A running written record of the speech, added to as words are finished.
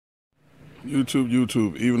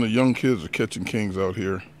YouTube. Even the young kids are catching kings out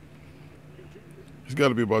here. He's got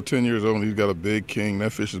to be about 10 years old, and he's got a big king.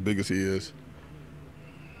 That fish is as big as he is.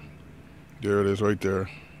 There it is right there.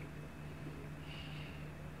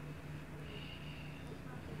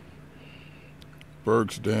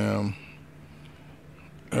 Burts Dam.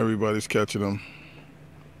 Everybody's catching them.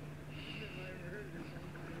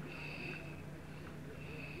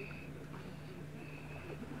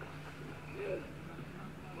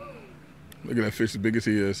 Look at that fish as big as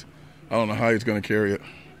he is. I don't know how he's going to carry it.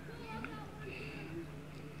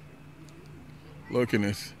 Look at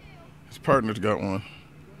this. His partner's got one.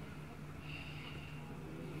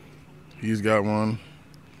 He's got one.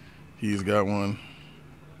 He's got one.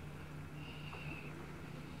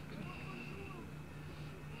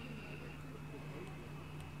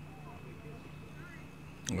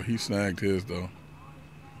 Well, he snagged his, though.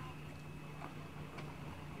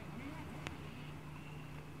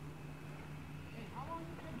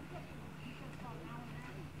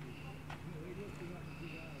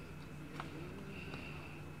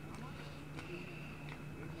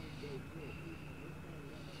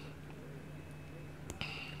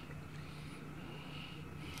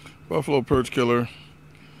 Buffalo perch killer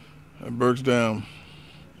at Burts Dam.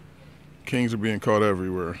 Kings are being caught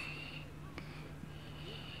everywhere.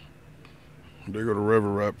 There go the river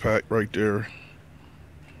rat pack right there.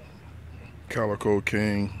 Calico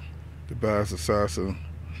king, the bass assassin.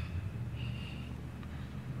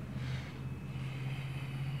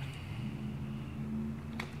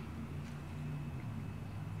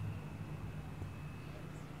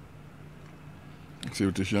 Let's see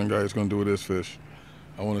what this young guy is going to do with this fish.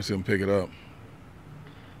 I want to see him pick it up.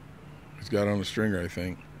 He's got it on the stringer, I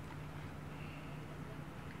think.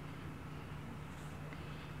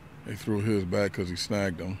 They threw his back because he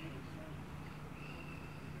snagged him.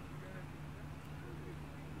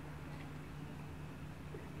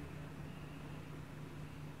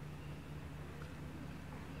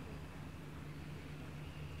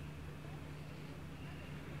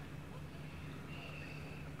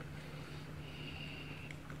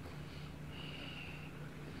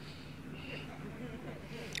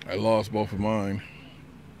 I lost both of mine.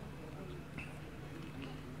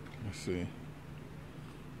 Let's see.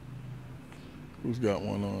 Who's got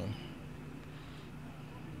one on?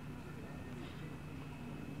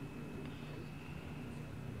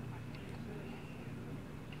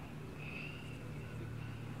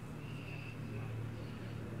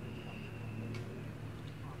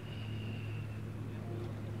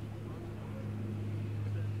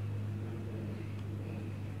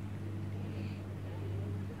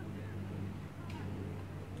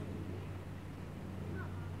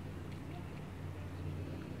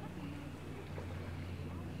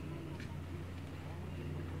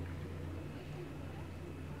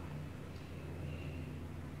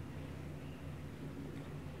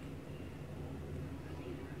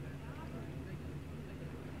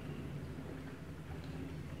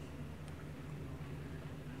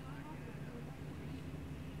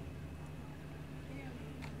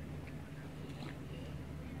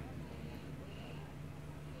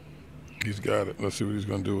 He's got it. Let's see what he's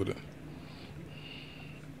going to do with it.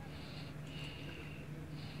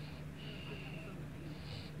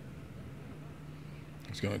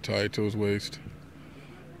 He's going to tie it to his waist.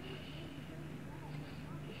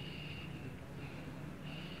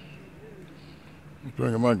 I'm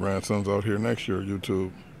bringing my grandsons out here next year,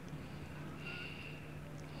 YouTube.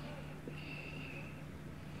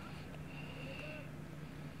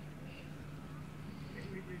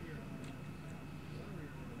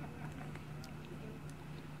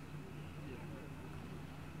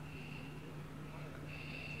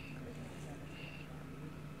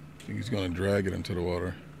 I think he's going to drag it into the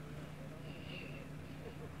water.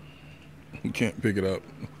 He can't pick it up.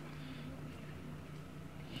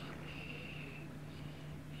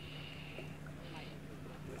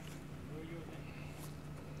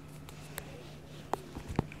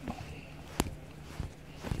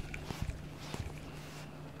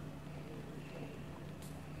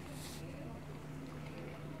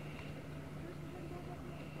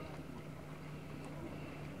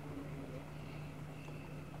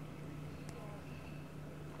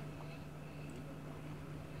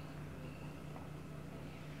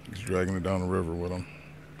 He's dragging it down the river with him.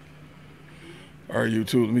 All right,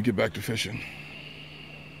 YouTube, let me get back to fishing.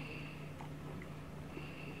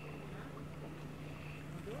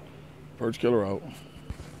 Perch killer out.